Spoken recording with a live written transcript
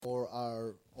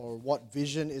or what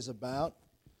vision is about.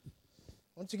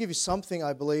 I want to give you something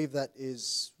I believe that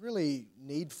is really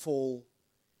needful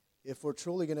if we're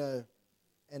truly going to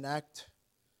enact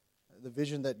the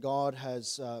vision that God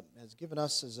has given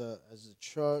us as a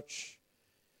church.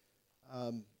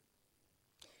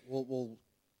 We'll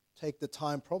take the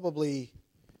time probably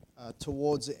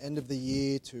towards the end of the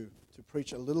year to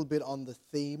preach a little bit on the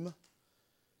theme.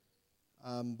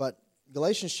 But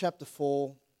Galatians chapter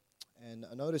 4, and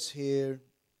I notice here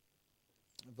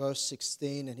verse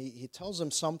 16, and he tells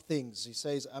them some things. He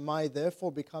says, "Am I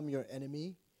therefore become your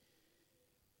enemy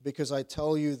because I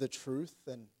tell you the truth?"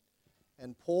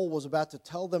 And Paul was about to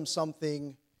tell them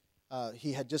something.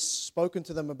 He had just spoken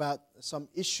to them about some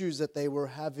issues that they were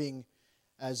having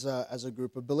as a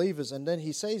group of believers. And then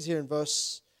he says here in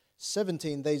verse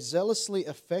 17, "They zealously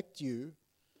affect you,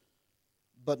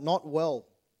 but not well.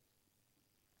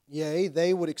 Yea,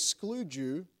 they would exclude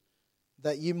you,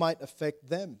 that you might affect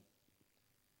them."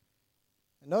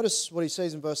 And notice what he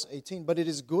says in verse 18, "But it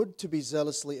is good to be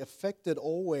zealously affected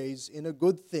always in a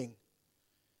good thing,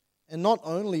 and not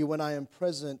only when I am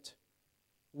present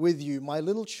with you, my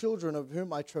little children, of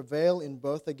whom I travail in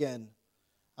birth again,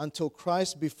 until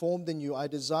Christ be formed in you. I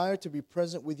desire to be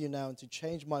present with you now and to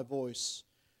change my voice,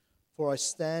 for I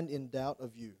stand in doubt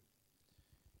of you."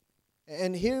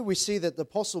 And here we see that the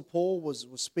Apostle Paul was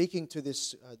speaking to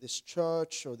this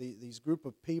church or these group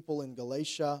of people in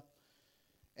Galatia.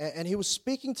 And he was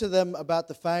speaking to them about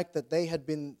the fact that they had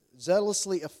been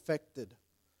zealously affected,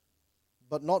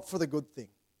 but not for the good thing.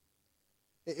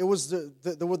 It was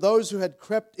there were those who had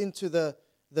crept into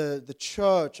the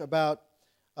church about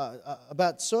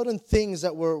certain things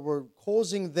that were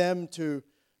causing them to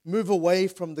move away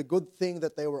from the good thing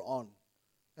that they were on,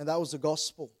 and that was the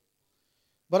gospel.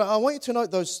 But I want you to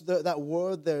note that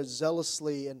word there,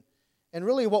 zealously, and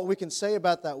really what we can say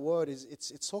about that word is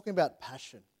it's talking about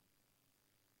passion.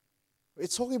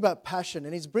 It's talking about passion,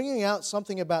 and he's bringing out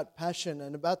something about passion,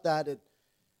 and about that,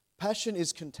 passion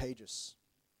is contagious.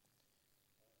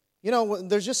 You know,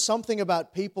 there's just something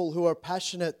about people who are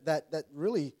passionate that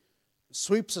really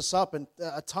sweeps us up and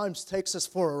at times takes us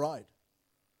for a ride.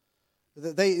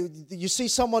 You see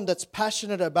someone that's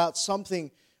passionate about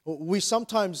something, we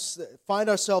sometimes find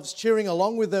ourselves cheering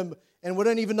along with them and we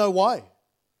don't even know why.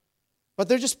 But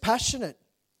they're just passionate.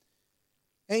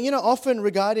 And you know, often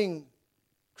regarding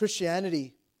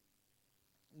Christianity,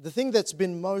 the thing that's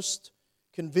been most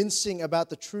convincing about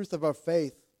the truth of our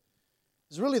faith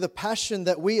is really the passion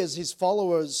that we as His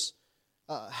followers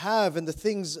have and the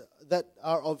things that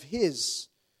are of His.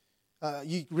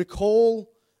 You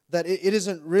recall that it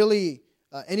isn't really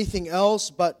anything else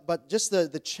but just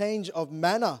the change of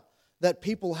manner that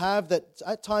people have that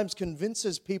at times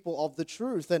convinces people of the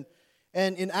truth. And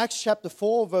in Acts chapter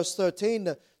 4 verse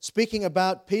 13, speaking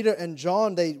about Peter and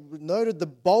John, they noted the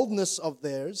boldness of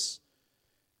theirs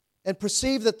and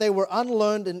perceived that they were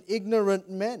unlearned and ignorant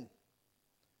men.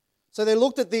 So they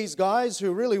looked at these guys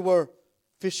who really were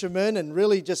fishermen and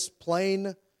really just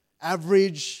plain,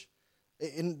 average,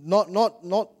 not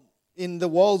in the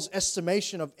world's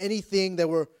estimation of anything.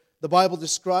 The Bible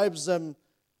describes them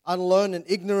unlearned and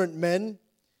ignorant men.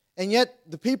 And yet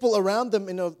the people around them,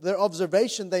 in their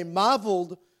observation, they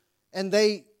marveled, and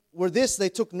they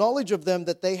took knowledge of them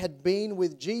that they had been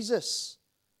with Jesus.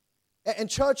 And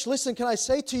church, listen, can I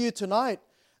say to you tonight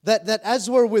that as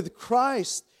we're with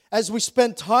Christ, as we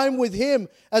spend time with Him,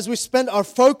 as we spend our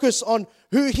focus on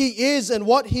who He is and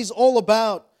what He's all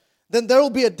about, then there will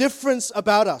be a difference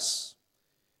about us.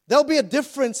 There'll be a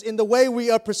difference in the way we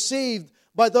are perceived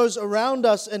by those around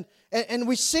us. And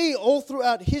we see all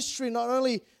throughout history, not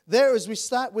only there as we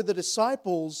start with the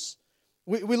disciples,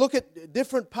 we look at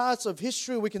different parts of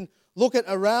history. We can look at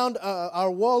around our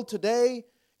world today.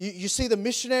 You see the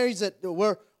missionaries that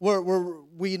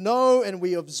we know and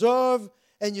we observe,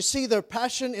 and you see their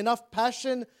passion, enough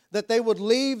passion that they would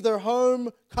leave their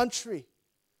home country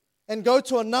and go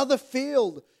to another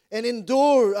field and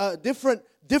endure different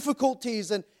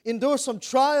difficulties and endure some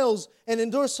trials and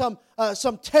endure some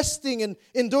testing and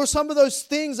endure some of those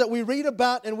things that we read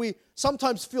about and we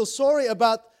sometimes feel sorry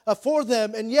about for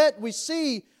them. And yet we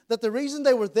see that the reason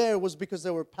they were there was because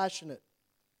they were passionate.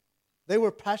 They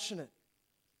were passionate.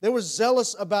 They were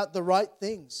zealous about the right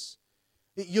things.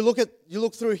 You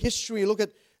look through history. You look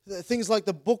at things like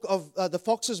the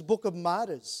Fox's Book of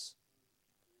Martyrs,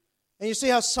 and you see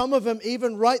how some of them,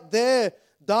 even right there,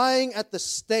 dying at the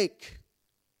stake,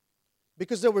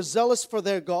 because they were zealous for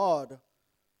their God,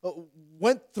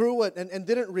 went through it and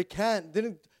didn't recant,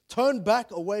 didn't turn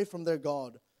back away from their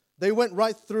God. They went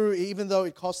right through, even though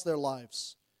it cost their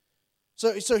lives.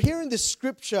 So here in this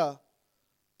scripture,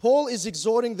 Paul is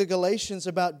exhorting the Galatians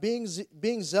about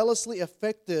being zealously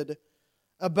affected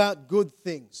about good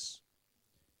things.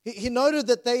 He noted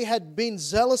that they had been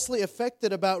zealously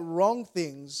affected about wrong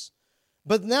things,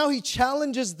 but now he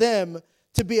challenges them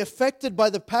to be affected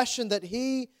by the passion that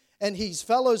he and his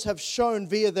fellows have shown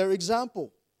via their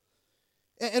example.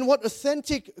 And what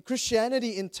authentic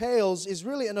Christianity entails is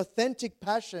really an authentic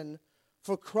passion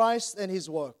for Christ and His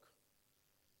work.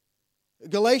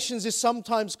 Galatians is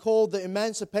sometimes called the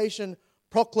Emancipation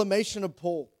Proclamation of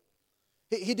Paul.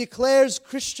 He declares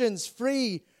Christians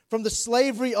free from the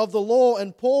slavery of the law,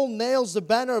 and Paul nails the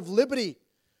banner of liberty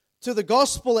to the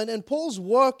gospel. And Paul's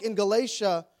work in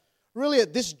Galatia really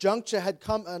at this juncture had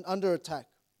come under attack.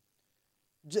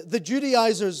 The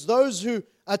Judaizers, those who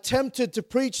attempted to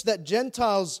preach that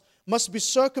Gentiles must be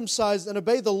circumcised and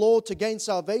obey the law to gain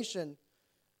salvation,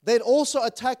 they'd also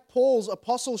attacked Paul's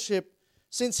apostleship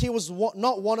since he was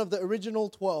not one of the original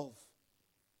 12.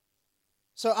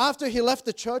 So after he left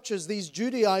the churches, these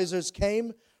Judaizers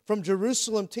came from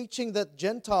Jerusalem teaching that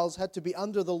Gentiles had to be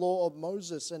under the law of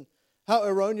Moses, and how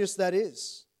erroneous that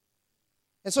is.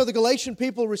 And so the Galatian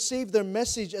people received their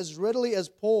message as readily as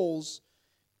Paul's,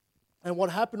 and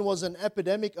what happened was an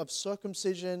epidemic of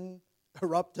circumcision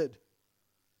erupted.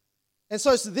 And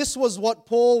so this was what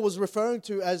Paul was referring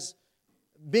to as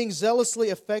being zealously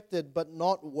affected but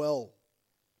not well.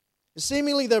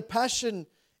 Seemingly their passion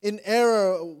in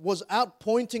error was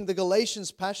outpointing the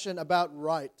Galatians' passion about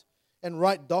right and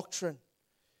right doctrine.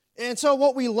 And so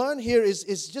what we learn here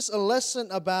is just a lesson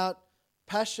about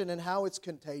passion and how it's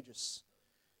contagious.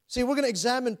 See, we're going to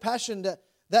examine passion,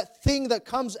 that thing that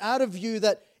comes out of you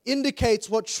that indicates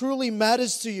what truly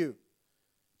matters to you.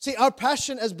 See, our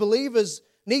passion as believers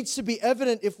needs to be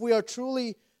evident if we are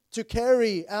truly to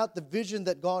carry out the vision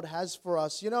that God has for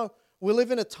us. You know, we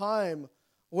live in a time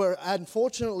where,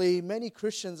 unfortunately, many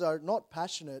Christians are not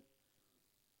passionate.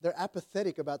 They're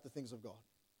apathetic about the things of God.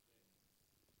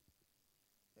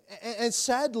 And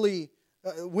sadly,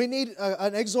 we need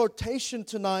an exhortation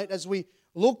tonight as we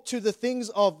look to the things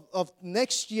of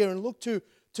next year and look to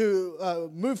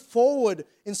move forward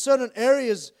in certain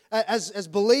areas as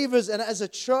believers and as a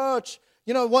church.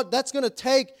 You know what that's going to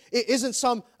take isn't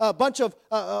some bunch of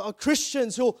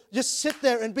Christians who'll just sit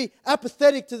there and be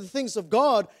apathetic to the things of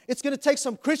God. It's going to take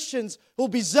some Christians who'll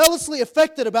be zealously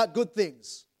affected about good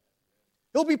things.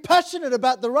 Who'll be passionate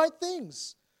about the right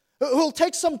things. Who'll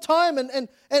take some time and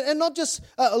not just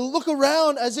look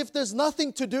around as if there's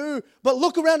nothing to do, but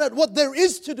look around at what there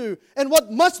is to do and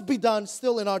what must be done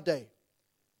still in our day.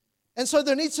 And so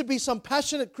there needs to be some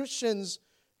passionate Christians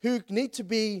who need to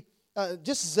be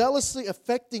just zealously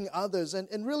affecting others.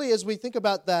 And really, as we think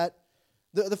about that,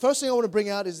 the first thing I want to bring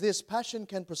out is this: passion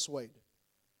can persuade.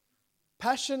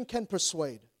 Passion can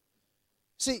persuade.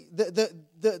 See,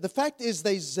 the fact is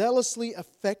they zealously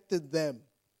affected them.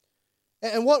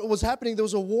 And what was happening, there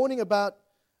was a warning about,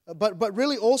 but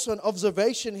really also an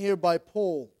observation here by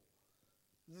Paul.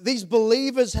 These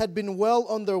believers had been well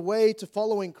on their way to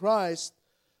following Christ,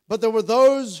 but there were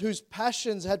those whose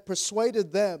passions had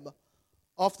persuaded them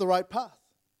off the right path.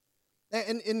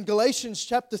 And in Galatians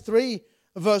chapter 3,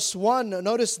 verse 1,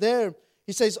 notice there,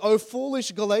 he says, "O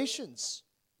foolish Galatians."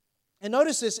 And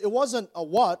notice this, it wasn't a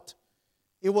what,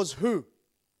 it was who.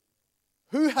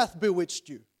 Who hath bewitched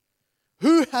you?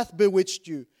 Who hath bewitched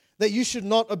you that you should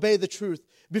not obey the truth,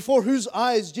 before whose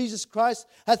eyes Jesus Christ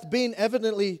hath been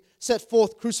evidently set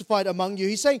forth crucified among you?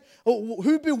 He's saying,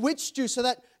 who bewitched you so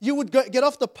that you would get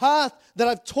off the path that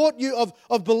I've taught you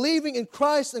of believing in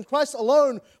Christ and Christ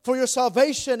alone for your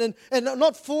salvation, and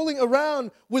not fooling around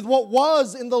with what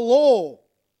was in the law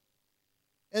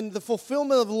and the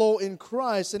fulfillment of the law in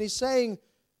Christ. And he's saying,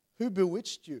 who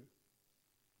bewitched you?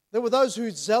 There were those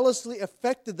who zealously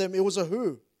affected them. It was a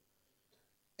who.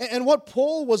 And what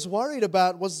Paul was worried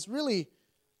about was really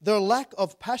their lack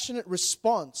of passionate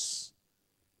response.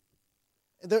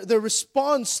 Their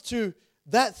response to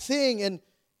that thing and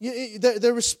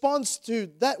their response to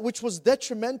that which was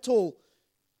detrimental,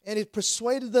 and it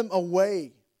persuaded them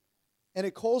away. And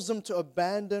it caused them to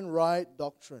abandon right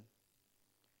doctrine.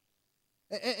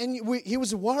 And he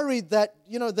was worried that,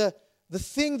 the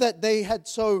thing that they had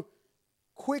so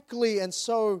quickly and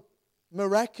so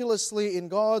miraculously in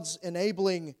God's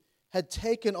enabling had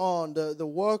taken on the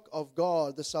work of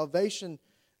God, the salvation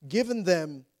given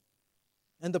them,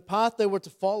 and the path they were to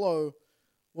follow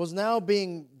was now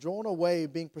being drawn away,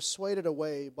 being persuaded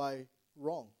away by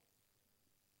wrong.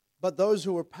 But those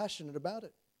who were passionate about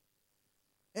it.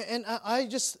 And I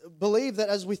just believe that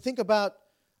as we think about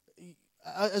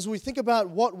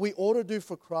what we ought to do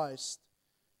for Christ,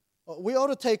 we ought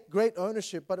to take great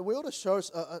ownership, but we ought to show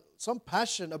some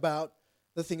passion about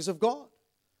the things of God.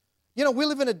 You know, we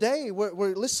live in a day where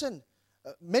listen,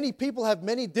 many people have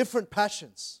many different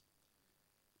passions.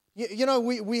 You know,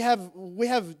 we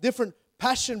have different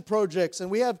passion projects,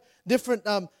 and we have different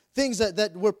things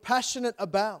that we're passionate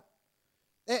about.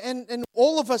 And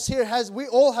all of us here we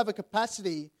all have a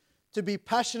capacity to be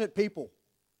passionate people,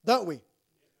 don't we?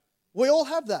 We all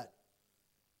have that.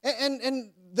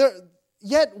 And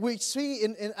yet we see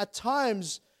at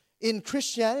times in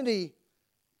Christianity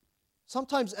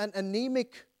sometimes an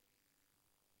anemic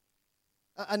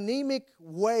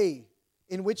way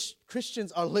in which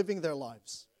Christians are living their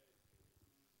lives.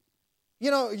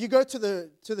 You know, you go to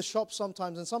the shop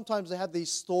sometimes, and sometimes they have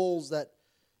these stalls that,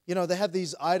 you know, they have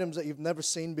these items that you've never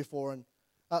seen before,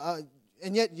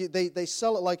 and yet they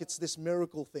sell it like it's this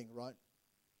miracle thing, right?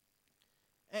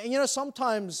 And you know,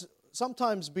 sometimes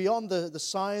beyond the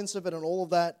science of it and all of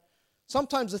that,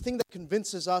 sometimes the thing that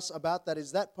convinces us about that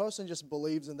is that person just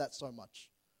believes in that so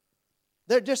much.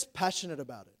 They're just passionate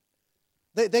about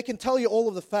it. They can tell you all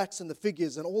of the facts and the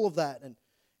figures and all of that.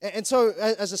 And so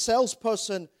as a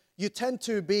salesperson, you tend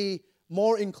to be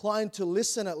more inclined to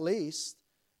listen at least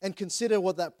and consider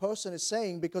what that person is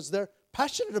saying because they're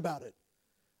passionate about it.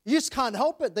 You just can't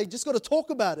help it. They just got to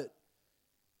talk about it.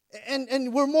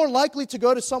 And we're more likely to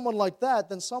go to someone like that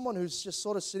than someone who's just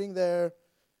sort of sitting there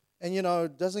and, you know,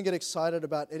 doesn't get excited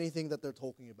about anything that they're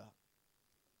talking about.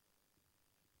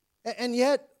 And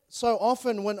yet, so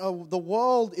often when the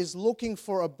world is looking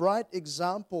for a bright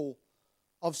example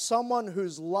of someone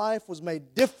whose life was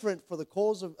made different for the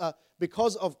cause of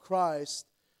because of Christ,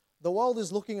 the world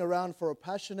is looking around for a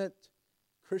passionate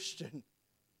Christian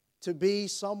to be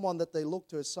someone that they look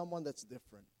to as someone that's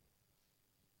different.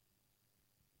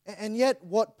 And yet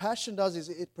what passion does is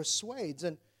it persuades.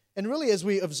 And really as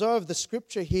we observe the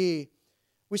scripture here,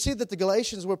 we see that the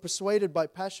Galatians were persuaded by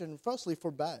passion, firstly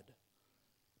for bad.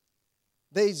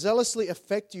 They zealously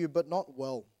affect you, but not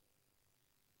well.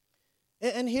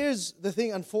 And here's the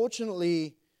thing,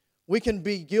 unfortunately, we can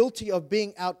be guilty of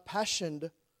being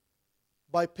outpassioned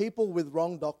by people with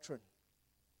wrong doctrine.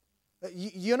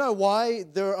 You know why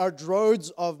there are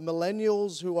droves of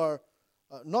millennials who are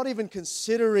not even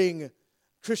considering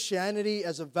Christianity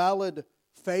as a valid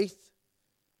faith?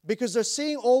 Because they're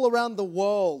seeing all around the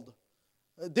world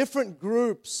different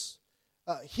groups,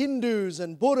 Hindus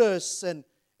and Buddhists and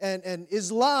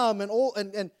Islam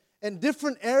and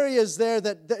different areas there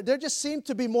that they just seem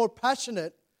to be more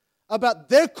passionate about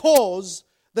their cause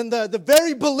than the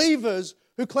very believers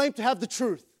who claim to have the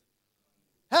truth.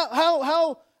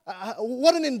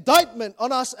 What an indictment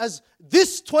on us as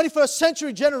this 21st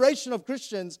century generation of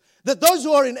Christians, that those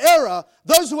who are in error,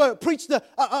 those who preach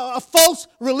a false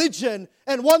religion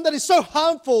and one that is so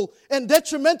harmful and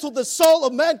detrimental to the soul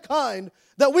of mankind,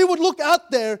 that we would look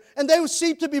out there and they would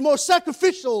seem to be more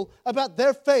sacrificial about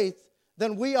their faith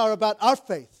than we are about our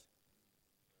faith.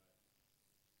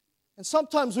 And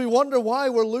sometimes we wonder why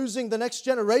we're losing the next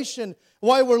generation,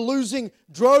 why we're losing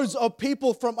droves of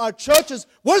people from our churches.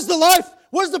 Where's the life?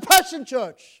 Where's the passion,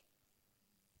 church?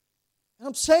 And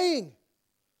I'm saying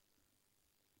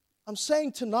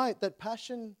tonight that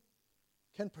passion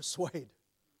can persuade.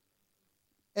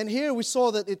 And here we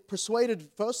saw that it persuaded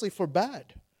firstly for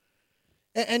bad.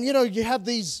 And you know, you have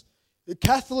these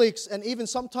Catholics and even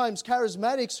sometimes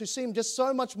charismatics who seem just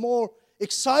so much more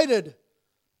excited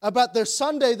about their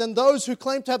Sunday than those who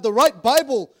claim to have the right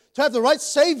Bible, to have the right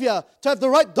Savior, to have the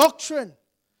right doctrine.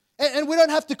 And we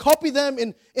don't have to copy them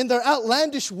in their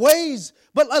outlandish ways,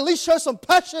 but at least show some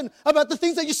passion about the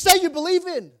things that you say you believe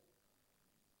in.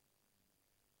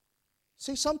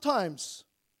 See, sometimes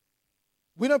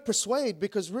we don't persuade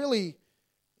because really,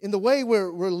 in the way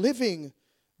we're living,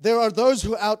 there are those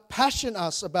who outpassion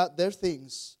us about their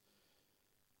things.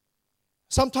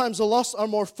 Sometimes the lost are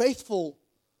more faithful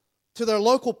to their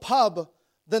local pub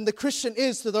than the Christian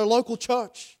is to their local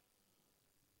church.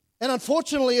 And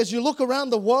unfortunately, as you look around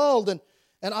the world, and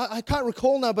I can't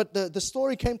recall now, but the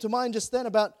story came to mind just then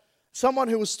about someone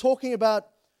who was talking about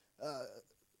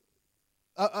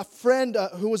a friend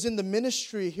who was in the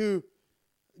ministry who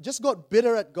just got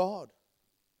bitter at God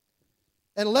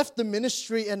and left the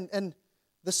ministry. And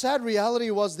the sad reality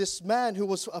was this man who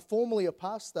was formerly a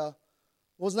pastor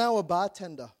was now a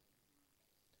bartender.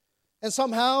 And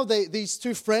somehow these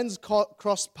two friends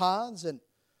crossed paths, and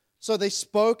so they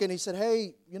spoke, and he said,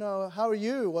 "Hey, you know, how are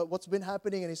you? What's been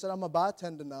happening?" And he said, "I'm a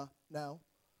bartender now."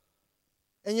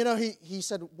 And you know, he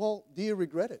said, "Well, do you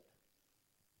regret it?"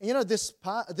 And you know, this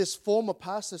former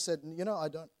pastor said, "You know, I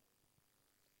don't."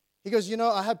 He goes, "You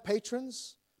know, I have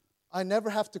patrons I never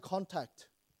have to contact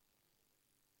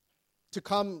to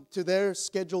come to their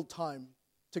scheduled time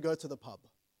to go to the pub.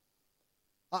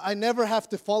 I never have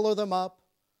to follow them up.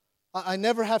 I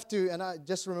never have to, and I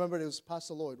just remembered it was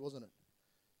Pastor Lloyd, wasn't it?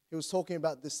 He was talking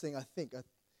about this thing, I think.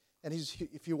 And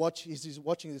if you watch, he's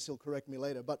watching this, he'll correct me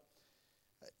later. But,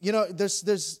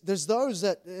 there's those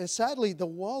that, sadly, the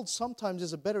world sometimes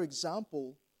is a better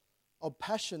example of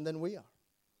passion than we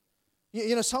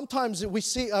are. Sometimes we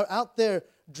see out there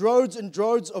droves and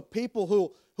droves of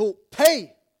people who'll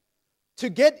pay to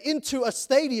get into a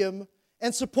stadium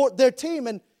and support their team.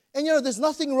 And there's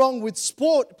nothing wrong with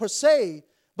sport per se,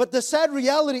 but the sad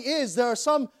reality is there are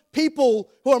some people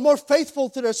who are more faithful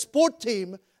to their sport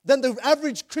team than the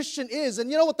average Christian is. And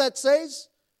you know what that says?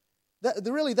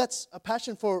 That's a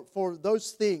passion for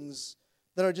those things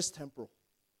that are just temporal.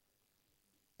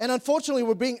 And unfortunately,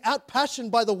 we're being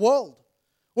out-passioned by the world.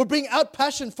 We're being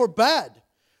out-passioned for bad.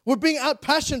 We're being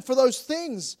out-passioned for those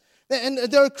things. And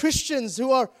there are Christians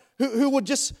who would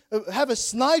just have a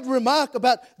snide remark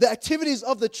about the activities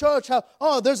of the church.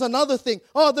 How, there's another thing.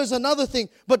 There's another thing.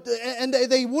 And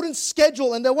they wouldn't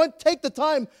schedule and they won't take the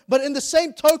time. But in the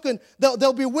same token,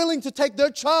 they'll be willing to take their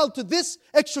child to this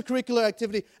extracurricular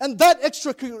activity and that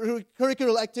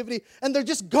extracurricular activity. And they're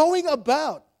just going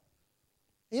about.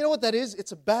 And you know what that is?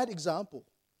 It's a bad example.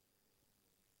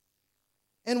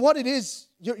 And what it is,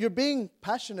 you're being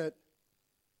passionate,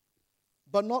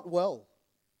 but not well.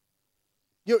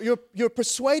 You're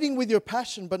persuading with your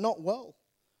passion, but not well.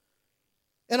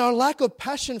 And our lack of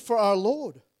passion for our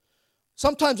Lord,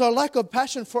 sometimes our lack of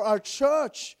passion for our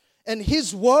church and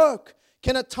His work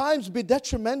can at times be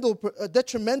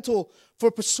detrimental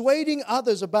for persuading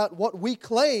others about what we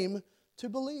claim to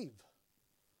believe.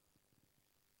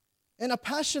 And a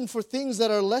passion for things that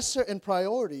are lesser in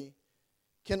priority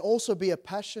can also be a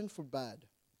passion for bad.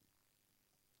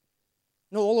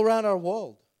 All around our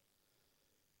world,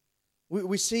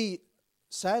 we see,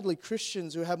 sadly,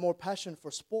 Christians who have more passion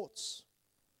for sports.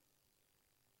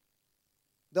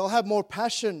 They'll have more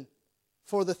passion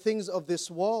for the things of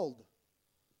this world.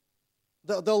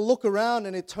 They'll look around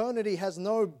and eternity has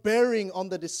no bearing on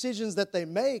the decisions that they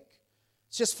make.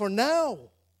 It's just for now.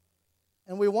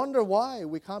 And we wonder why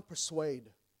we can't persuade.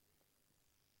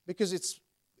 Because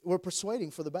we're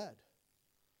persuading for the bad.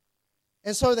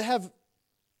 And so they have,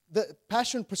 the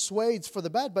passion persuades for the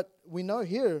bad, but we know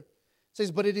here, it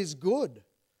says, but it is good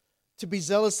to be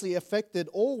zealously affected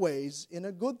always in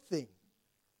a good thing.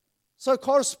 So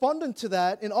correspondent to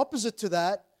that, in opposite to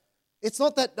that, it's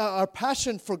not that our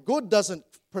passion for good doesn't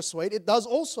persuade, it does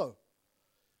also.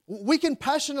 We can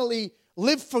passionately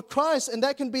live for Christ, and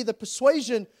that can be the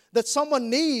persuasion that someone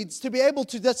needs to be able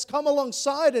to just come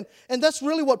alongside. And that's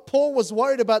really what Paul was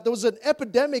worried about. There was an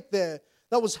epidemic there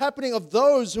that was happening of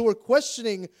those who were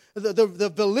questioning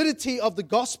the validity of the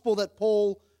gospel that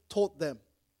Paul taught them.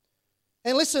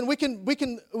 And listen, we can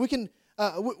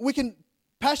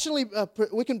passionately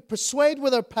we can persuade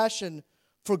with our passion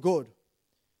for good.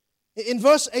 In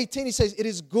verse 18, he says, "It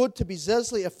is good to be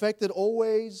zealously affected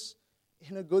always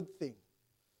in a good thing."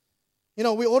 We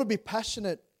ought to be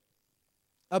passionate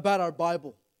about our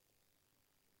Bible.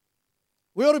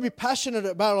 We ought to be passionate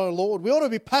about our Lord. We ought to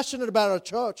be passionate about our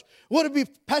church. We ought to be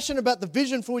passionate about the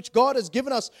vision for which God has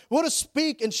given us. We ought to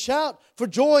speak and shout for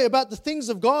joy about the things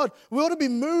of God. We ought to be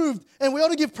moved and we ought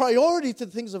to give priority to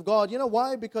the things of God. You know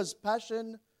why? Because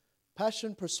passion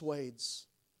persuades.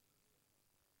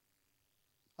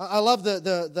 I love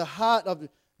the heart of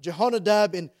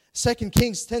Jehonadab in 2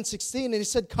 Kings 10:16, and he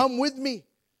said, "Come with me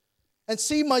and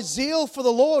see my zeal for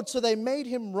the Lord." So they made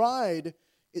him ride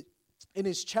in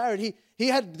his chariot. He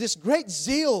had this great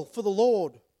zeal for the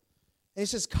Lord. And he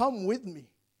says, "Come with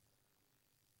me."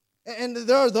 And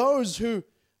there are those who,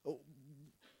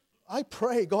 I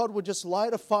pray God would just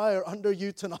light a fire under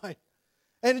you tonight.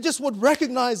 And just would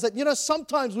recognize that,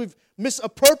 sometimes we've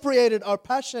misappropriated our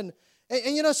passion.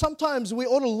 And sometimes we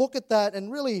ought to look at that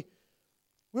and really,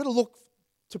 we ought to look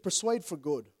to persuade for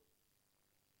good.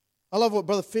 I love what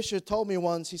Brother Fisher told me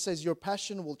once. He says, your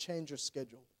passion will change your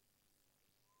schedule.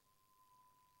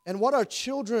 And what our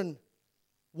children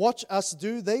watch us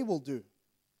do, they will do.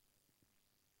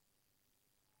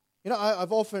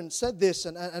 I've often said this,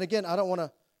 and again, I don't want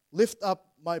to lift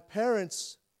up my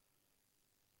parents,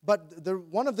 but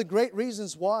one of the great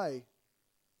reasons why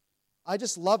I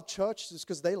just love church is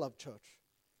because they love church.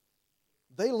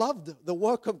 They loved the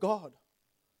work of God.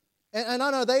 And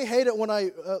I know they hate it when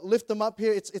I lift them up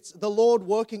here. It's the Lord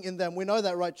working in them. We know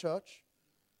that, right, church?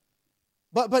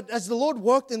 But as the Lord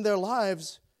worked in their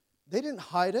lives, they didn't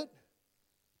hide it.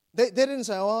 They didn't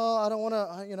say, I don't want to,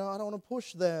 I don't want to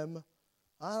push them.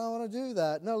 I don't want to do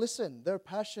that. No, listen, their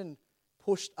passion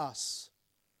pushed us.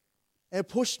 And it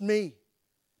pushed me.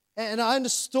 And I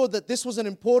understood that this was an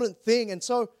important thing. And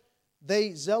so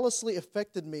they zealously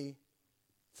affected me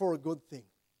for a good thing.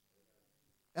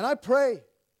 And I pray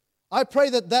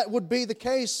that that would be the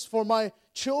case for my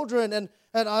children. And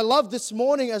I love this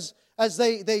morning as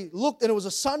they looked, and it was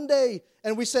a Sunday,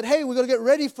 and we said, hey, we're going to get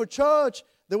ready for church.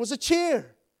 There was a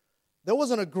cheer. There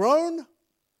wasn't a groan.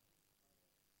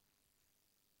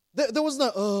 There was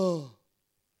no, oh.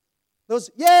 There was,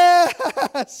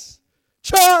 yes,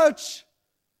 church.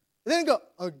 They didn't go,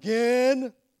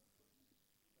 again.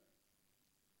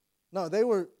 No, they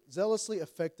were zealously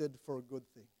affected for a good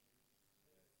thing.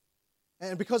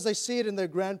 And because they see it in their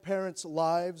grandparents'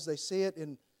 lives, they see it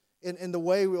in the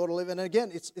way we ought to live. And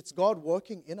again, it's God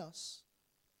working in us.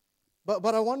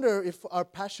 But I wonder if our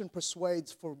passion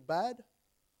persuades for bad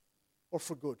or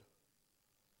for good.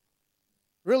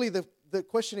 Really, the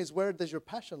question is, where does your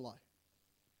passion lie?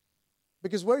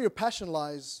 Because where your passion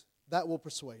lies, that will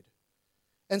persuade.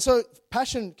 And so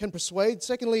passion can persuade.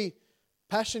 Secondly,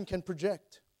 passion can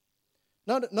project.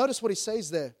 Notice what he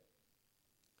says there.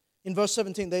 In verse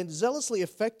 17, they zealously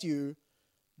affect you,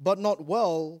 but not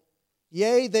well.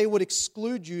 Yea, they would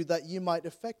exclude you that you might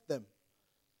affect them.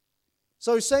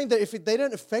 So he's saying that if they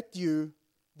don't affect you,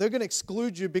 they're going to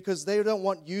exclude you because they don't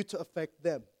want you to affect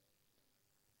them.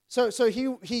 So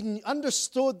he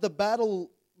understood the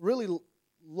battle really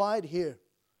lied here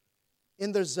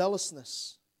in their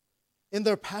zealousness, in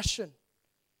their passion.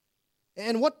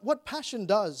 And what passion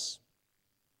does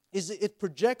is it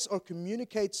projects or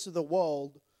communicates to the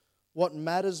world what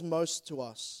matters most to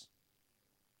us.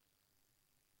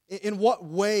 In what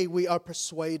way we are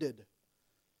persuaded.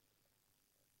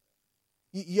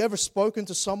 You ever spoken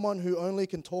to someone who only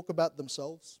can talk about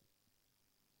themselves?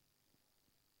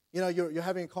 You know, you're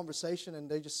having a conversation and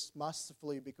they just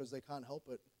masterfully, because they can't help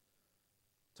it,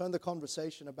 turn the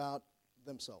conversation about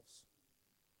themselves.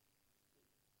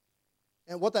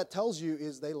 And what that tells you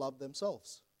is they love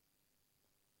themselves.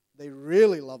 They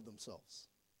really love themselves.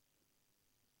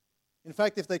 In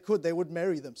fact, if they could, they would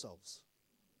marry themselves.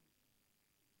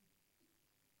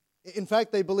 In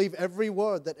fact, they believe every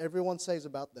word that everyone says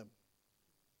about them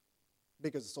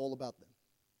because it's all about them.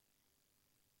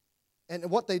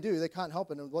 And what they do, they can't help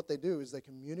it. And what they do is they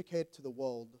communicate to the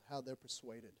world how they're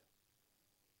persuaded.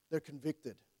 They're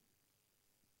convicted.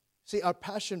 See, our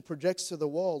passion projects to the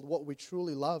world what we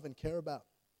truly love and care about.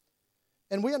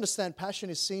 And we understand passion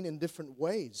is seen in different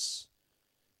ways.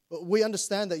 But we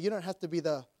understand that you don't have to be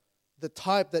the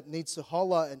type that needs to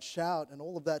holler and shout and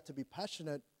all of that to be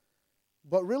passionate.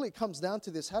 But really it comes down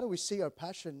to this. How do we see our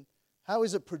passion? How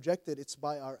is it projected? It's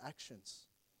by our actions.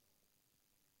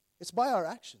 It's by our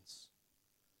actions.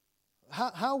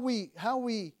 How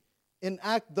we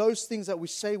enact those things that we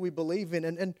say we believe in.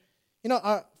 And you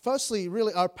know, firstly,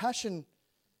 really, our passion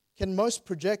can most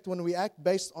project when we act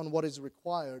based on what is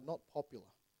required, not popular.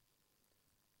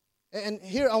 And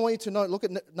here I want you to note, look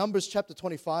at Numbers chapter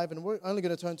 25, and we're only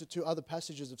going to turn to two other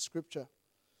passages of Scripture.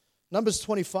 Numbers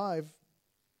 25.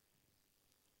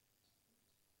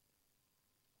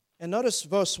 And notice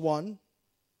verse 1.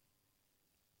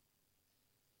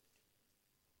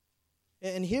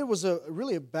 And here was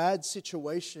really a bad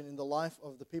situation in the life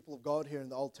of the people of God here in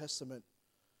the Old Testament.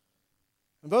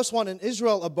 In verse 1, and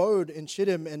Israel abode in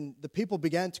Shittim, and the people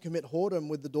began to commit whoredom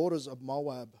with the daughters of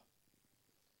Moab.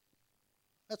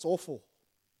 That's awful.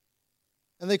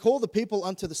 And they called the people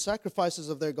unto the sacrifices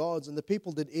of their gods, and the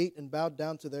people did eat and bowed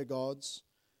down to their gods.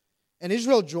 And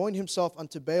Israel joined himself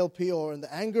unto Baal Peor, and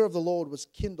the anger of the Lord was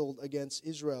kindled against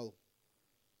Israel.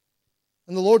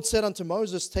 And the Lord said unto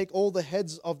Moses, take all the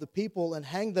heads of the people and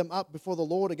hang them up before the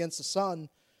Lord against the sun,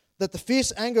 that the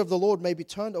fierce anger of the Lord may be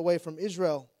turned away from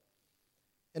Israel.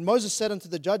 And Moses said unto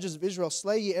the judges of Israel,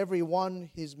 slay ye every one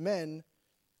his men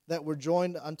that were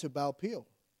joined unto Baal Peor.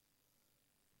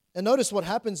 And notice what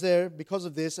happens there because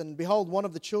of this. And behold, one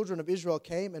of the children of Israel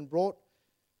came and brought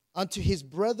unto his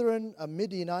brethren a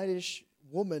Midianitish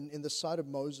woman in the sight of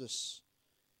Moses,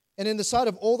 and in the sight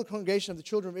of all the congregation of the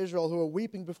children of Israel, who were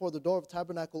weeping before the door of the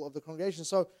tabernacle of the congregation.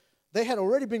 So they had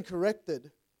already been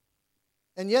corrected,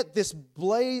 and yet this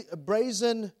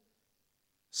brazen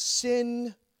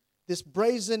sin, this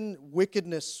brazen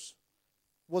wickedness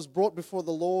was brought before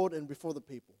the Lord and before the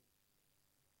people.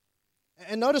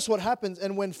 And notice what happens.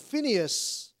 And when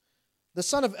Phinehas, the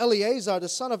son of Eleazar, the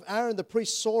son of Aaron, the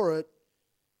priest, saw it,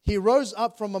 he rose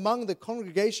up from among the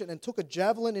congregation and took a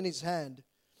javelin in his hand.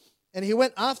 And he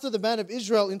went after the man of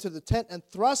Israel into the tent and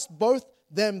thrust both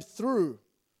them through,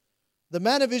 the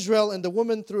man of Israel and the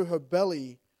woman through her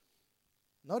belly.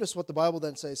 Notice what the Bible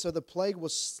then says. So the plague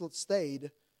was stayed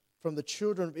from the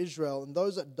children of Israel, and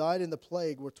those that died in the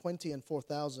plague were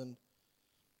 24,000.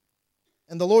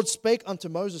 And the Lord spake unto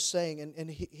Moses, saying, and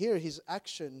here his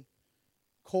action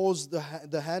caused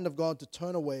the hand of God to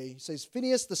turn away. He says,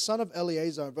 Phinehas, the son of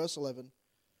Eleazar, verse 11,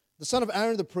 the son of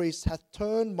Aaron the priest, hath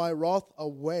turned my wrath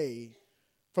away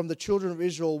from the children of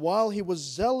Israel, while he was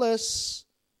zealous,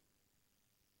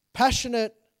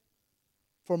 passionate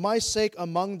for my sake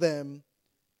among them,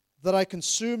 that I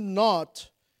consumed not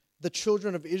the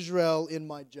children of Israel in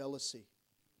my jealousy.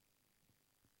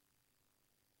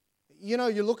 You know,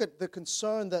 you look at the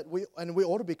concern that we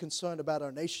ought to be concerned about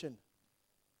our nation.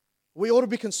 We ought to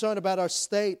be concerned about our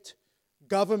state,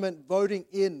 government voting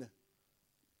in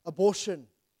abortion.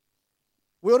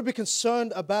 We ought to be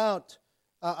concerned about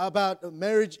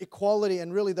marriage equality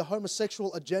and really the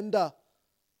homosexual agenda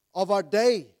of our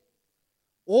day.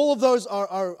 All of those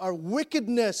are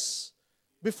wickedness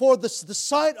before the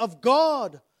sight of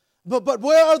God. But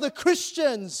where are the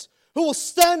Christians who will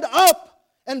stand up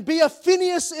and be a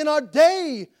Phinehas in our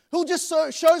day, who will just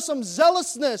show some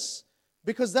zealousness,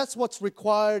 because that's what's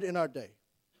required in our day?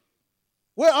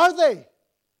 Where are they?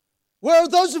 Where are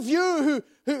those of you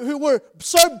who were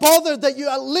so bothered that you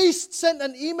at least sent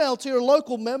an email to your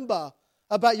local member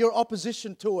about your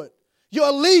opposition to it? You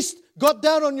at least got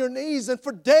down on your knees, and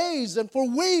for days and for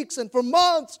weeks and for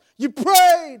months you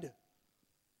prayed,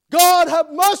 God, have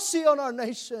mercy on our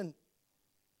nation.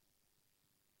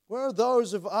 Where are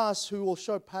those of us who will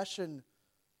show passion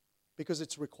because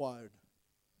it's required?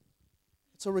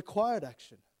 It's a required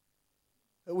action.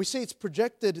 We see it's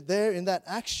projected there in that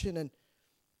action, and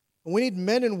we need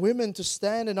men and women to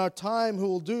stand in our time who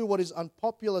will do what is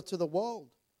unpopular to the world.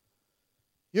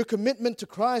 Your commitment to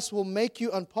Christ will make you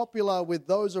unpopular with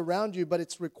those around you, but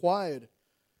it's required.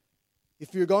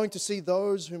 If you're going to see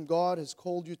those whom God has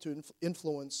called you to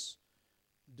influence,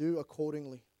 do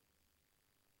accordingly.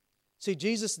 See,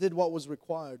 Jesus did what was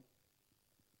required.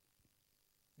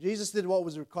 Jesus did what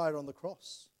was required on the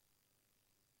cross.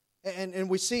 And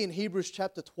we see in Hebrews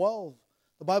chapter 12,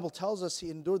 the Bible tells us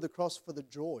He endured the cross for the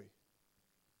joy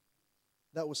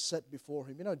that was set before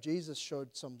Him. You know, Jesus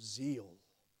showed some zeal.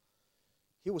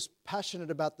 He was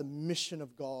passionate about the mission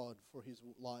of God for His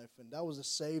life, and that was the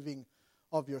saving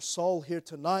of your soul here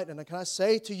tonight. And can I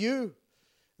say to you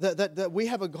that we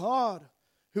have a God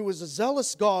who is a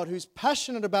zealous God, who's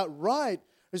passionate about right,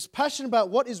 who's passionate about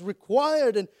what is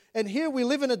required. And here we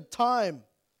live in a time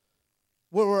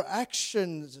where our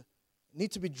actions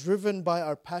need to be driven by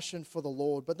our passion for the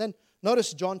Lord. But then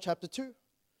notice John chapter 2.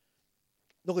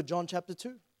 Look at John chapter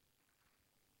 2.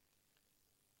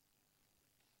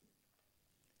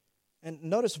 And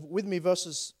notice with me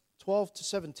verses 12 to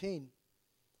 17.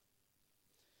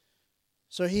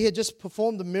 So He had just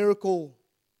performed the miracle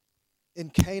in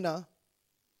Cana.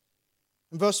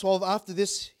 In verse 12, after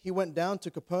this, He went down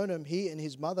to Capernaum, He and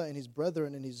His mother and His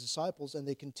brethren and His disciples, and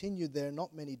they continued there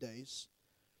not many days.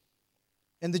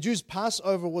 And the Jews'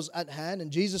 Passover was at hand,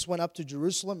 and Jesus went up to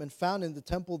Jerusalem and found in the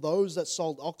temple those that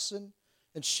sold oxen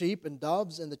and sheep and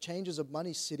doves and the changers of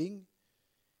money sitting.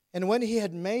 And when He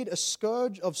had made a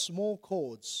scourge of small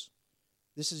cords,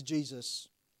 this is Jesus,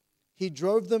 He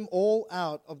drove them all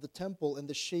out of the temple, and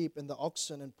the sheep and the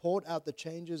oxen, and poured out the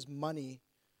changers' money,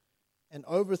 and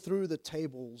overthrew the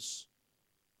tables,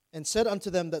 and said unto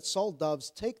them that sold doves,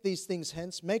 take these things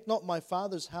hence, make not my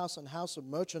Father's house an house of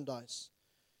merchandise.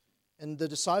 And the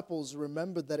disciples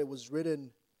remembered that it was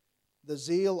written, the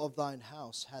zeal of thine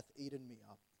house hath eaten me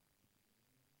up.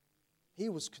 He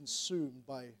was consumed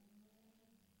by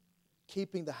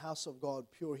keeping the house of God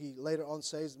pure. He later on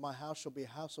says, my house shall be a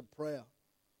house of prayer,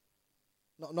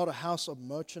 not a house of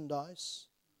merchandise.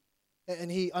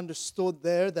 And He understood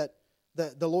there that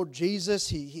the Lord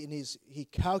Jesus, in his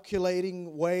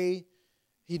calculating way,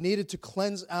 He needed to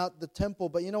cleanse out the temple.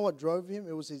 But you know what drove Him?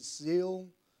 It was His zeal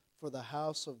for the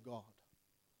house of God.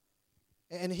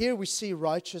 And here we see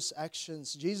righteous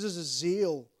actions. Jesus'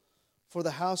 zeal for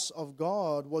the house of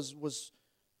God was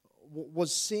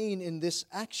seen in this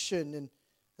action.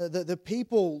 And the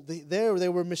people there, they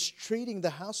were mistreating the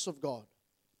house of God.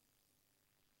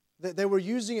 They were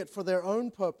using it for their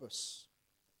own purpose.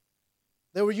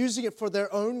 They were using it for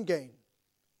their own gain.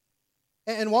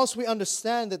 And whilst we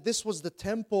understand that this was the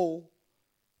temple,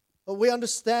 we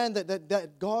understand that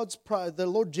the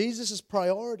Lord Jesus'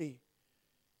 priority,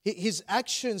 His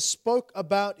actions spoke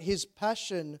about His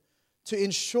passion to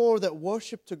ensure that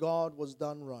worship to God was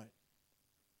done right.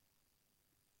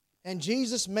 And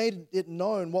Jesus made it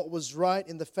known what was right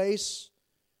in the face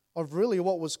of really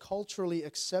what was culturally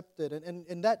accepted. And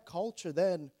in that culture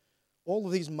then, all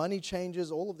of these money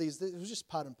changes, all of these, it was just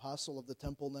part and parcel of the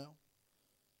temple now.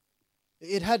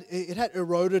 It had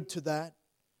eroded to that.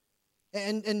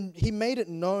 And He made it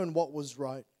known what was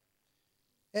right.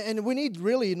 And we need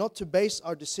really not to base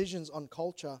our decisions on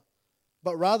culture,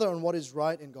 but rather on what is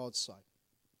right in God's sight.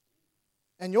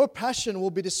 And your passion will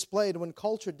be displayed when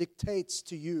culture dictates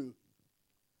to you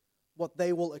what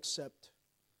they will accept,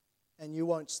 and you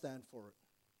won't stand for it.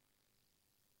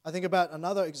 I think about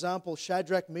another example,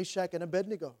 Shadrach, Meshach, and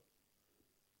Abednego,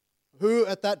 who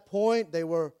at that point they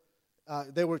were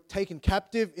taken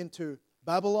captive into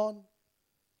Babylon.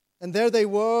 And there they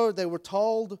were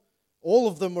told, all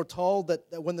of them were told that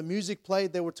when the music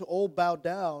played, they were to all bow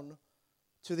down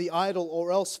to the idol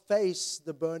or else face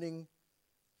the burning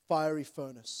fiery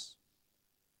furnace.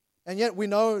 And yet we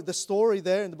know the story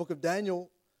there in the book of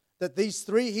Daniel that these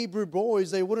 3 Hebrew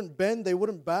boys, they wouldn't bend, they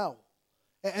wouldn't bow.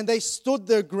 And they stood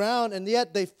their ground, and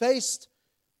yet they faced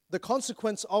the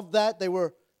consequence of that. They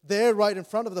were there right in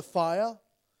front of the fire,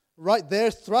 right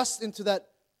there thrust into that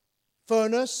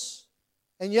furnace.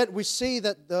 And yet we see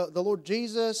that the Lord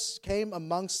Jesus came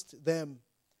amongst them.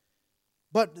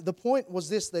 But the point was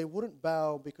this, they wouldn't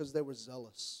bow because they were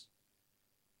zealous.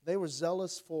 They were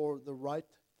zealous for the right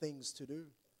things to do.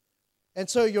 And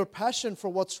so your passion for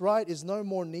what's right is no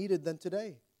more needed than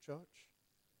today, church.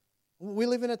 We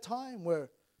live in a time where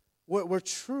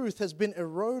truth has been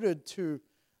eroded to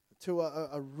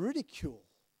a ridicule.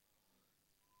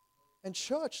 And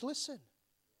church, listen,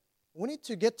 we need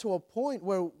to get to a point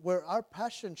where our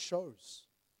passion shows.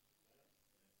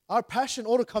 Our passion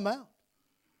ought to come out.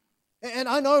 And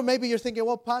I know maybe you're thinking,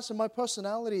 well, Pastor, my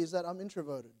personality is that I'm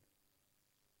introverted.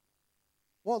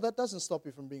 Well, that doesn't stop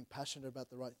you from being passionate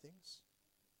about the right things.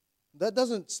 That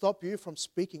doesn't stop you from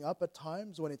speaking up at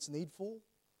times when it's needful.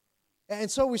 And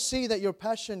so we see that your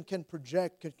passion can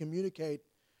project, can communicate.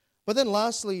 But then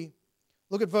lastly,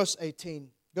 look at verse 18.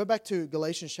 Go back to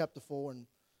Galatians chapter 4 and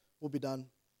we'll be done.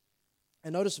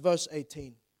 And notice verse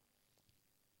 18.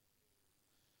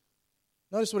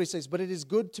 Notice what he says, but it is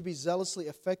good to be zealously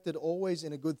affected always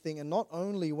in a good thing, and not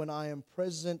only when I am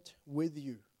present with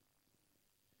you.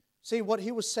 See, what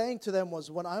he was saying to them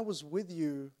was, when I was with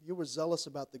you, you were zealous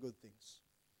about the good things.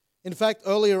 In fact,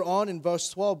 earlier on in verse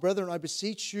 12, brethren, I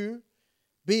beseech you,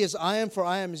 be as I am, for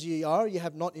I am as ye are. Ye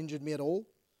have not injured me at all.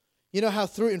 You know how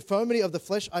through infirmity of the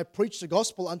flesh I preached the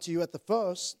gospel unto you at the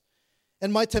first.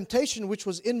 And my temptation which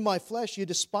was in my flesh you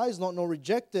despised not nor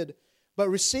rejected, but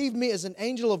received me as an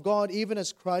angel of God, even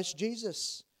as Christ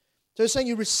Jesus. So he's saying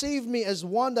you received me as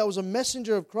one that was a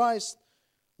messenger of Christ.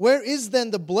 Where is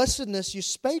then the blessedness you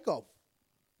spake of?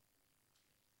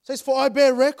 It says, for I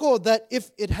bear record that if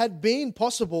it had been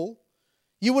possible,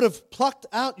 you would have plucked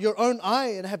out your own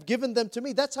eye and have given them to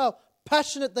me. That's how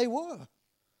passionate they were.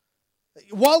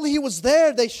 While he was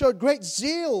there, they showed great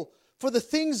zeal for the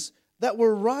things that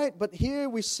were right. But here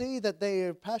we see that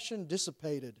their passion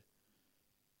dissipated.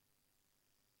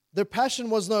 Their passion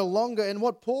was no longer. And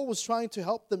what Paul was trying to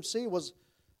help them see was,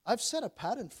 I've set a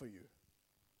pattern for you.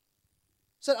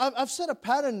 He said, I've set a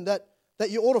pattern that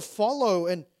you ought to follow.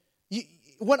 And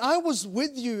when I was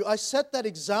with you, I set that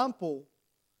example.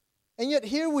 And yet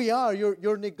here we are,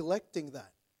 you're neglecting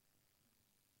that.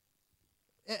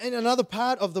 In another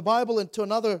part of the Bible, into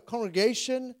another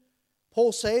congregation,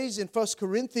 Paul says in 1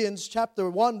 Corinthians chapter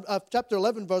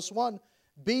 11, verse 1,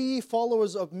 be ye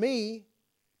followers of me,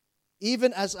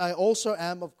 even as I also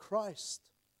am of Christ.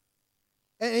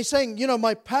 And he's saying,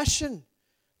 my passion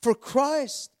for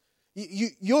Christ,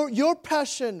 your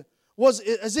passion was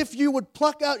as if you would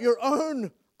pluck out your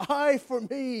own eye for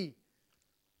me.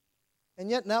 And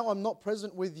yet now I'm not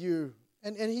present with you.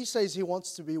 And he says he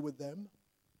wants to be with them.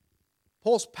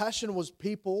 Paul's passion was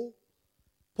people.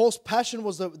 Paul's passion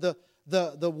was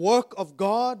the work of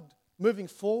God moving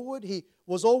forward. He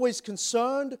was always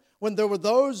concerned when there were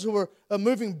those who were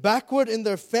moving backward in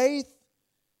their faith.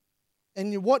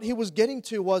 And what he was getting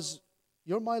to was,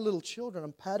 you're my little children.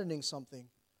 I'm patterning something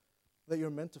that you're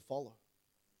meant to follow.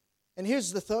 And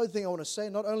here's the third thing I want to say.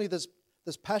 Not only does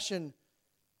passion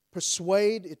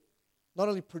persuade, it not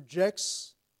only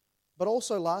projects, but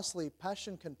also lastly,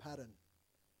 passion can pattern.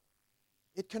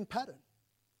 It can pattern.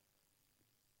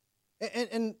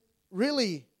 And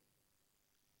really,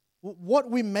 what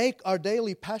we make our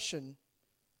daily passion,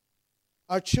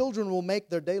 our children will make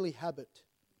their daily habit.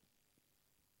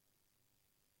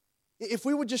 If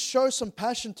we would just show some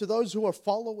passion to those who are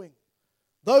following,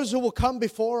 those who will come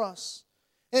before us.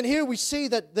 And here we see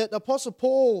that Apostle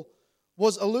Paul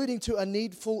was alluding to a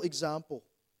needful example.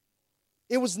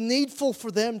 It was needful for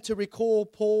them to recall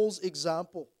Paul's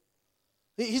example.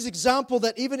 His example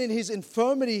that even in his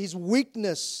infirmity, his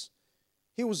weakness,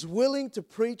 he was willing to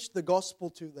preach the gospel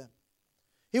to them.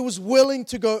 He was willing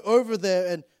to go over there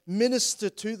and minister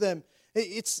to them.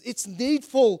 It's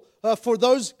needful for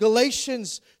those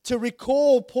Galatians to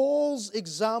recall Paul's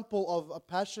example of a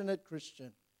passionate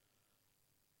Christian.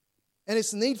 And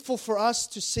it's needful for us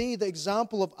to see the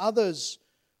example of others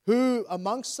who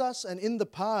amongst us and in the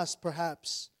past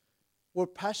perhaps were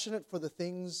passionate for the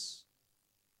things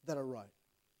that are right,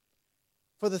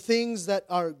 for the things that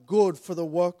are good for the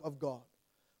work of God,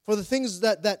 for the things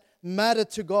that matter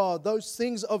to God, those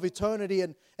things of eternity.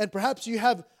 And perhaps you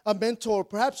have a mentor,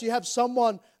 perhaps you have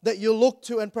someone that you look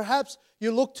to, and perhaps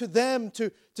you look to them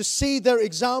to see their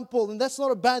example. And that's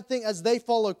not a bad thing as they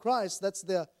follow Christ. That's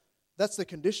the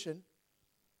condition.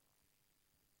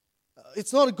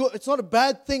 It's not a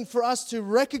bad thing for us to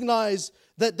recognize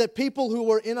that people who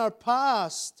were in our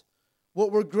past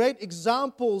were great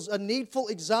examples, a needful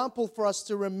example for us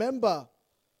to remember.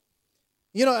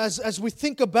 You know, as we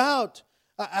think about,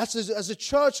 as a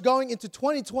church going into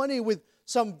 2020 with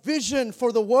some vision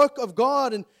for the work of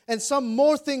God and some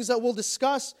more things that we'll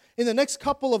discuss in the next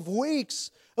couple of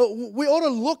weeks, we ought to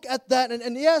look at that.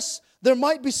 And yes, there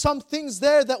might be some things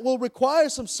there that will require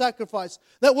some sacrifice,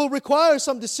 that will require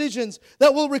some decisions,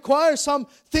 that will require some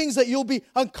things that you'll be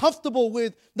uncomfortable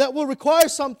with, that will require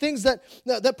some things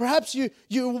that perhaps you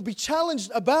will be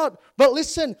challenged about. But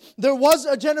listen, there was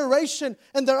a generation,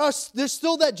 and there's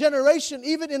still that generation,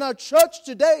 even in our church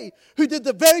today, who did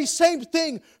the very same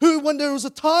thing, who when there was a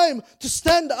time to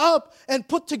stand up and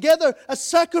put together a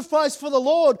sacrifice for the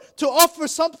Lord, to offer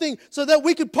something so that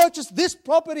we could purchase this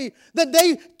property, then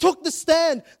they took the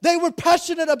stand. They were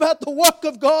passionate about the work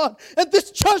of God. And this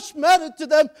church mattered to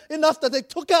them enough that they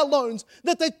took out loans,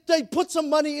 that they put some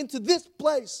money into this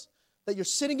place that you're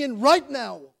sitting in right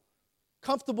now,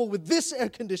 comfortable with this air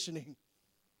conditioning,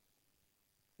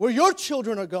 where your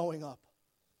children are going up.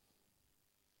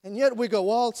 And yet we go,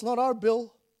 well, it's not our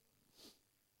bill.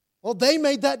 Well, they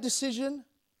made that decision.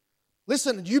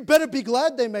 Listen, you better be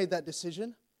glad they made that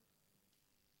decision.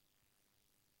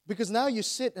 Because now you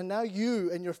sit and now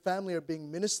you and your family are being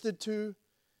ministered to.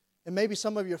 And maybe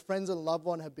some of your friends and loved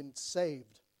ones have been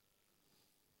saved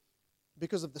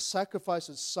because of the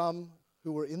sacrifices some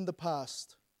who were in the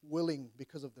past willing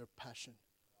because of their passion.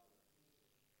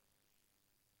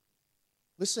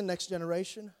 Listen, next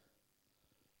generation,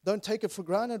 don't take it for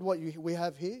granted what we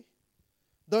have here.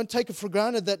 Don't take it for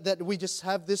granted that we just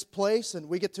have this place and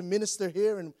we get to minister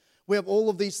here and we have all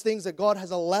of these things that God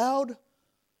has allowed.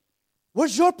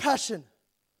 Where's your passion?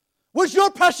 Where's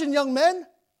your passion, young men?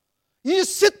 You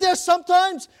just sit there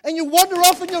sometimes and you wander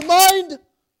off in your mind.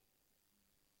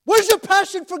 Where's your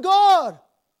passion for God?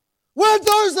 Where are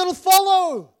those that'll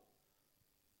follow?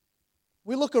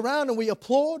 We look around and we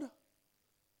applaud.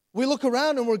 We look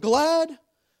around and we're glad.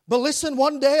 But listen,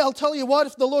 one day, I'll tell you what,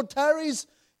 if the Lord tarries,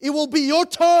 it will be your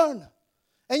turn.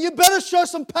 And you better show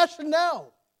some passion now.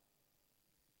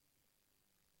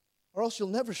 Or else you'll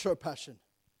never show passion.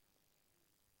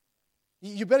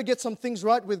 You better get some things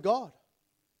right with God.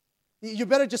 You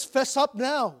better just fess up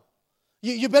now.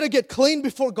 You better get clean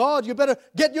before God. You better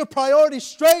get your priorities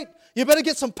straight. You better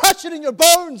get some passion in your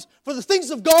bones for the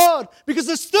things of God, because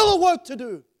there's still a work to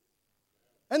do.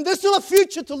 And there's still a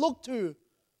future to look to.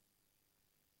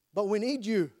 But we need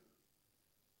you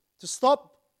to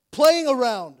stop playing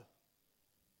around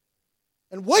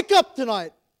and wake up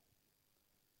tonight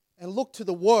and look to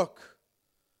the work.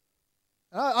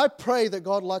 And I pray that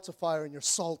God lights a fire in your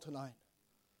soul tonight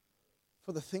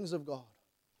for the things of God.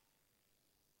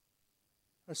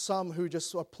 There's some who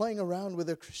just are playing around with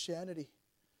their Christianity.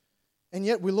 And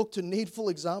yet we look to needful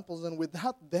examples, and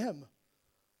without them,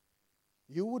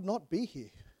 you would not be here.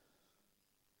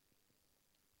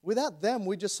 Without them,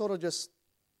 we just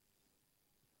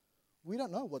we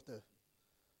don't know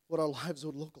what our lives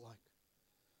would look like.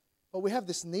 But we have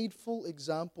this needful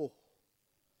example.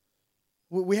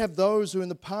 We have those who in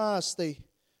the past,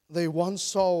 they won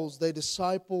souls, they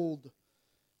discipled,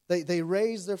 they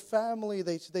raised their family,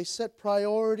 they set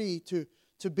priority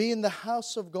to be in the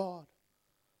house of God,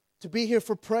 to be here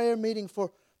for prayer meeting,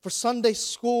 for Sunday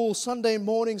school, Sunday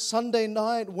morning, Sunday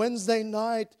night, Wednesday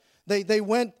night. They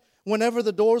went whenever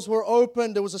the doors were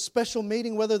open. There was a special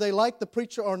meeting, whether they liked the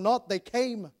preacher or not, they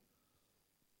came.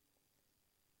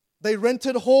 They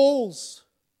rented halls.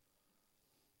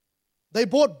 They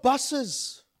bought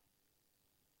buses.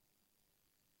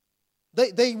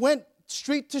 They went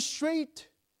street to street.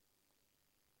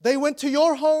 They went to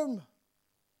your home.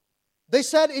 They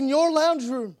sat in your lounge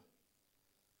room.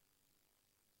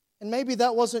 And maybe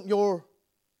that wasn't your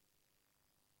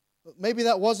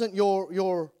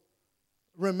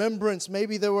remembrance.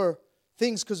 Maybe there were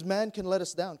things, because man can let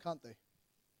us down, can't they?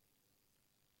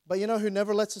 But you know who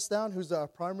never lets us down? Who's our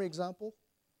primary example?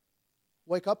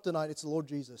 Wake up tonight, it's the Lord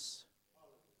Jesus.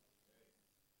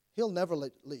 He'll never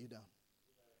let you down.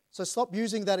 So stop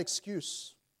using that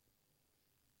excuse.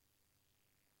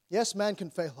 Yes, man can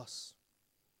fail us.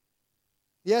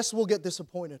 Yes, we'll get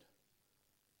disappointed.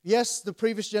 Yes, the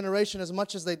previous generation, as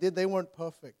much as they did, they weren't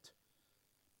perfect.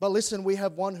 But listen, we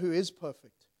have one who is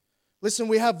perfect. Listen,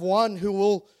 we have one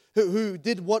who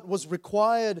did what was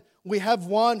required. We have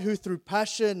one who through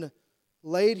passion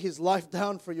laid his life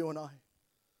down for you and I.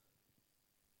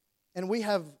 And we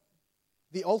have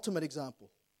the ultimate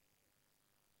example.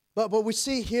 But we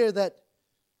see here that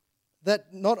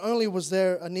not only was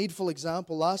there a needful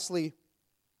example, lastly,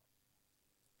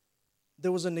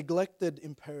 there was a neglected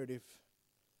imperative.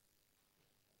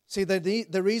 See,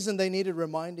 the reason they needed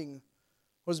reminding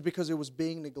was because it was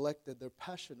being neglected. Their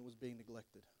passion was being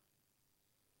neglected.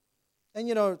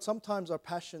 And sometimes our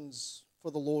passions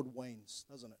for the Lord wanes,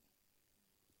 doesn't it?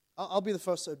 I'll be the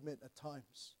first to admit at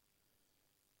times.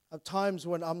 At times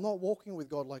when I'm not walking with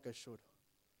God like I should.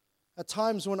 At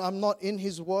times when I'm not in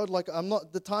His Word like I'm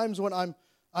not. The times when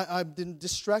I've been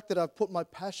distracted, I've put my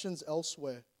passions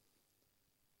elsewhere.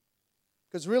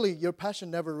 Because really, your passion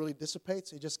never really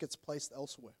dissipates. It just gets placed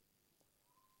elsewhere.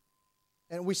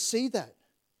 And we see that.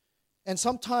 And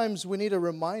sometimes we need a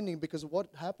reminding because what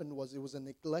happened was it was a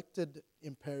neglected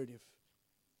imperative.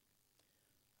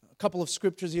 A couple of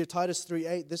scriptures here, Titus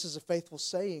 3:8. This is a faithful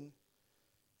saying.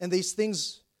 And these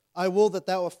things I will that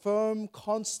thou affirm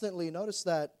constantly. Notice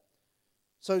that.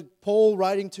 So Paul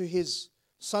writing to his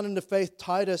son in the faith,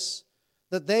 Titus,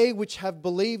 that they which have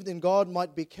believed in God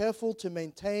might be careful to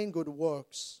maintain good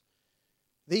works.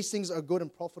 These things are good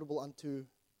and profitable unto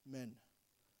men.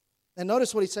 And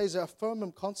notice what he says, affirm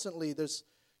them constantly. You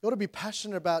ought to be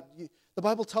passionate about it. The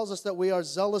Bible tells us that we are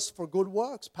zealous for good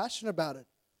works, passionate about it.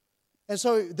 And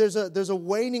so there's a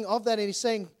waning of that, and he's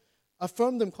saying,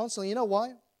 affirm them constantly. You know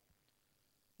why?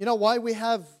 You know why we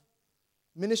have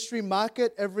ministry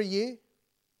market every year?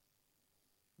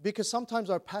 Because sometimes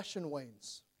our passion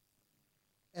wanes.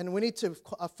 And we need to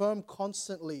affirm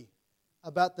constantly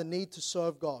about the need to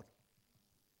serve God.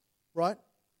 Right?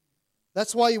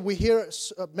 That's why we hear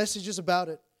messages about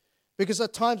it. Because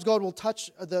at times God will touch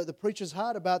the preacher's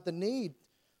heart about the need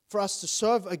for us to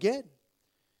serve again.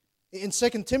 In 2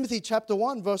 Timothy chapter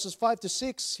 1, verses 5 to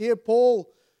 6, here Paul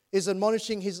is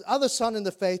admonishing his other son in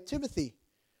the faith, Timothy.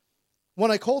 When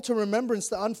I call to remembrance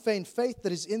the unfeigned faith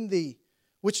that is in thee,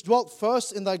 which dwelt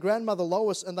first in thy grandmother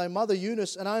Lois and thy mother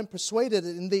Eunice, and I am persuaded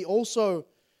in thee also.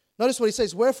 Notice what he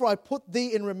says, wherefore I put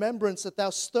thee in remembrance that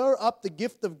thou stir up the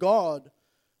gift of God,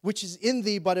 which is in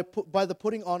thee by the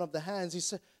putting on of the hands.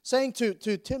 He's saying to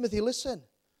Timothy, listen,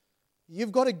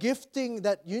 you've got a gifting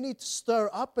that you need to stir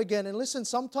up again. And listen,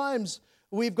 sometimes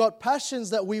we've got passions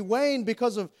that we wane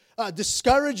because of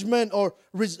discouragement or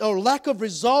lack of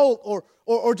result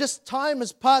or just time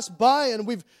has passed by and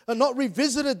we've not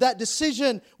revisited that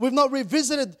decision. We've not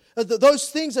revisited those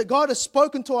things that God has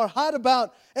spoken to our heart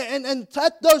about. And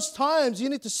at those times, you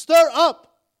need to stir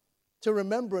up to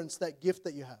remembrance that gift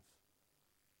that you have.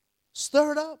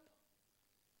 Stir it up.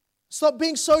 Stop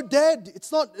being so dead.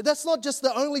 That's not just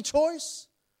the only choice.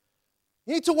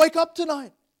 You need to wake up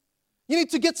tonight. You need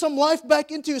to get some life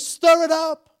back into you. Stir it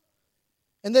up.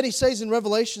 And then he says in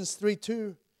Revelations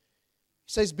 3:2, he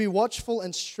says, be watchful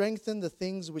and strengthen the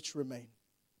things which remain.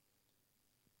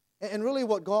 And really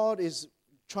what God is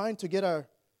trying to get our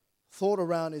thought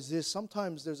around is this.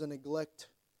 Sometimes there's a neglect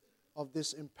of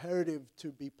this imperative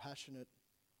to be passionate.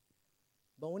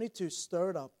 But we need to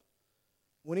stir it up.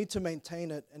 We need to maintain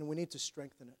it and we need to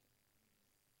strengthen it.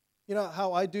 You know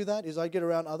how I do that is I get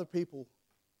around other people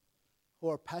who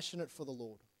are passionate for the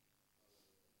Lord.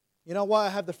 You know why I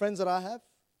have the friends that I have?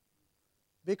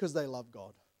 Because they love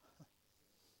God.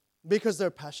 Because they're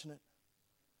passionate.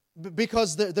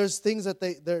 Because there's things that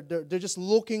they're just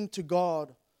looking to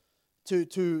God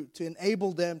to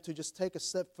enable them to just take a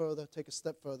step further.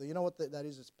 You know what that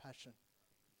is? It's passion.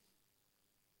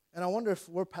 And I wonder if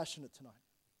we're passionate tonight.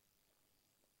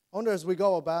 I wonder as we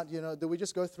go about, do we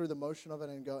just go through the motion of it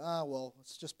and go, well,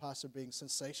 it's just Pastor being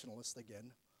sensationalist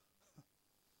again.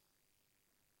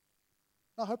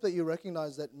 I hope that you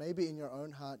recognize that maybe in your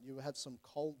own heart you had some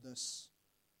coldness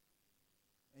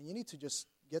and you need to just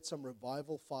get some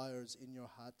revival fires in your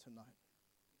heart tonight.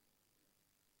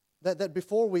 That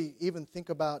before we even think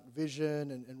about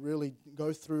vision and really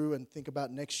go through and think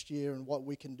about next year and what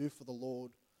we can do for the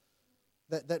Lord,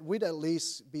 that we'd at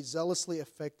least be zealously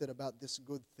affected about this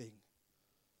good thing.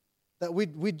 That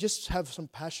we'd just have some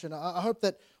passion. I hope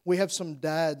that we have some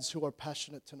dads who are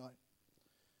passionate tonight.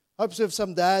 I hope we have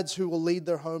some dads who will lead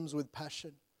their homes with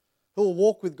passion, who will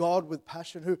walk with God with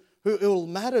passion, who it will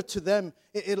matter to them.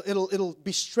 It'll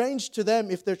be strange to them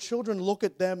if their children look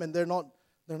at them and they're not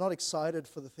excited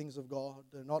for the things of God.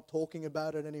 They're not talking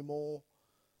about it anymore.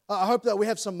 I hope that we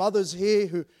have some mothers here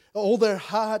who, all their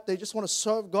heart, they just want to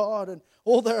serve God, and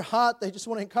all their heart, they just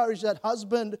want to encourage that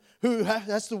husband who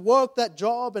has to work that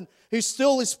job and who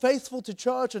still is faithful to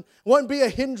church and won't be a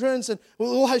hindrance and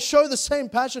will show the same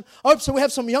passion. I hope so we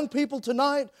have some young people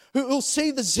tonight who will see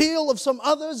the zeal of some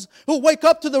others, who will wake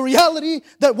up to the reality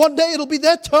that one day it'll be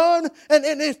their turn. And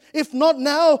if not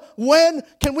now, when?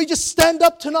 Can we just stand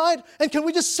up tonight and can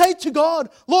we just say to God,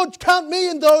 Lord, count me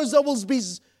in those that will be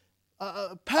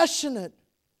passionate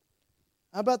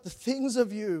about the things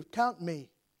of you. Count me.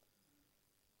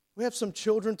 We have some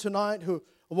children tonight who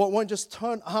won't just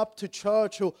turn up to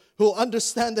church, who'll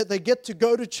understand that they get to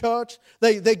go to church,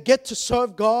 they get to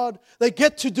serve God, they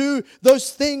get to do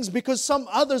those things because some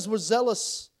others were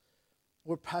zealous,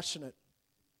 were passionate.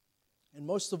 And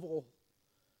most of all,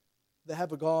 they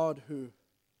have a God who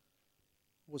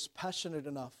was passionate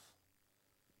enough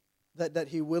that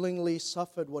He willingly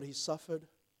suffered what He suffered.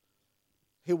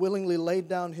 He willingly laid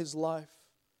down His life.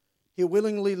 He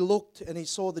willingly looked and He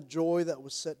saw the joy that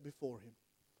was set before Him.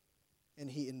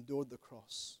 And He endured the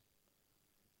cross.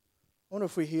 I wonder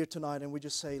if we're here tonight and we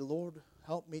just say, Lord,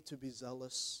 help me to be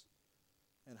zealous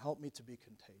and help me to be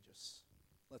contagious.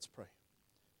 Let's pray.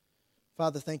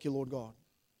 Father, thank you, Lord God.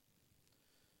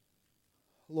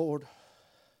 Lord,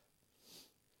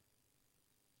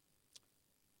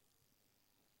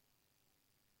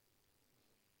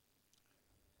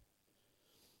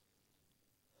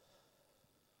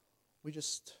 we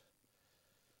just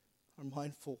are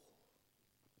mindful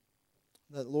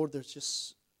that, Lord, there's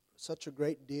just such a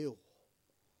great deal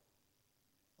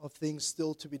of things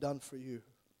still to be done for you.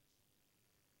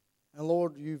 And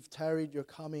Lord, you've tarried your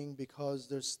coming because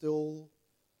there's still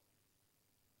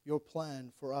your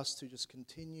plan for us to just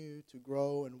continue to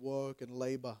grow and work and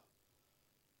labor.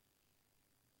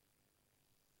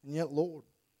 And yet, Lord,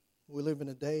 we live in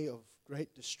a day of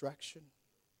great distraction.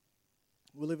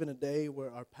 We live in a day where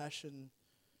our passion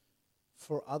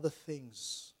for other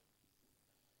things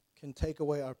can take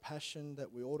away our passion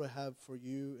that we ought to have for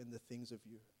you and the things of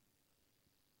you.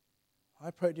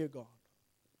 I pray, dear God,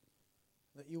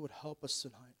 that you would help us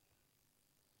tonight,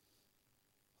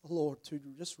 Lord, to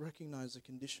just recognize the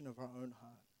condition of our own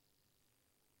heart.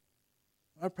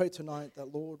 I pray tonight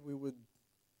that, Lord, we would,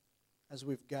 as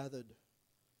we've gathered,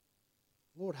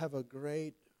 Lord, have a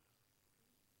great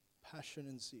passion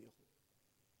and zeal,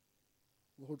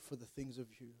 Lord, for the things of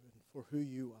you and for who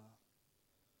you are.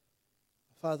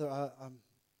 Father, I'm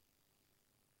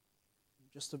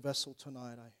just a vessel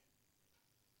tonight. I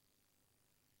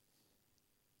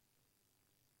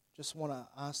just want to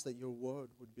ask that your word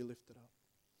would be lifted up.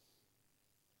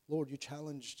 Lord, you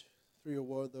challenged through your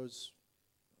word those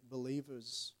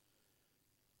believers,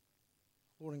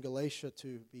 Lord, in Galatia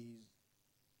to be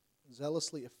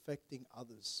zealously affecting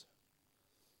others.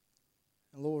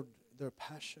 And Lord, their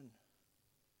passion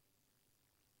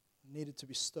needed to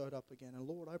be stirred up again. And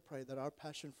Lord, I pray that our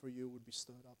passion for you would be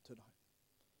stirred up tonight.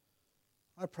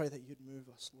 I pray that you'd move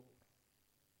us, Lord.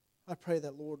 I pray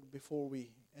that, Lord, before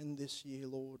we end this year,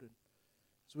 Lord, and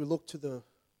as we look to the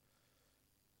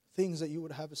things that you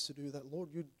would have us to do, that, Lord,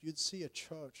 you'd see a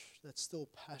church that's still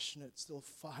passionate, still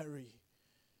fiery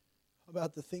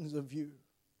about the things of you.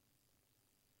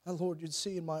 And Lord, you'd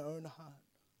see in my own heart,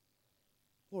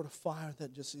 Lord, a fire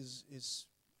that just is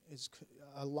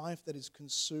a life that is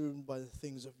consumed by the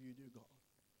things of you, dear God.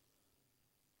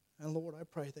 And Lord, I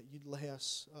pray that you'd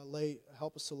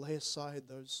help us to lay aside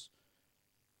those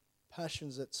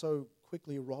passions that so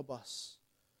quickly rob us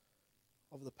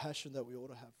of the passion that we ought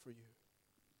to have for you.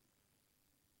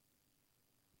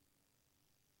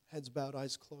 Heads bowed,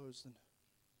 eyes closed, and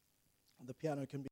the piano can be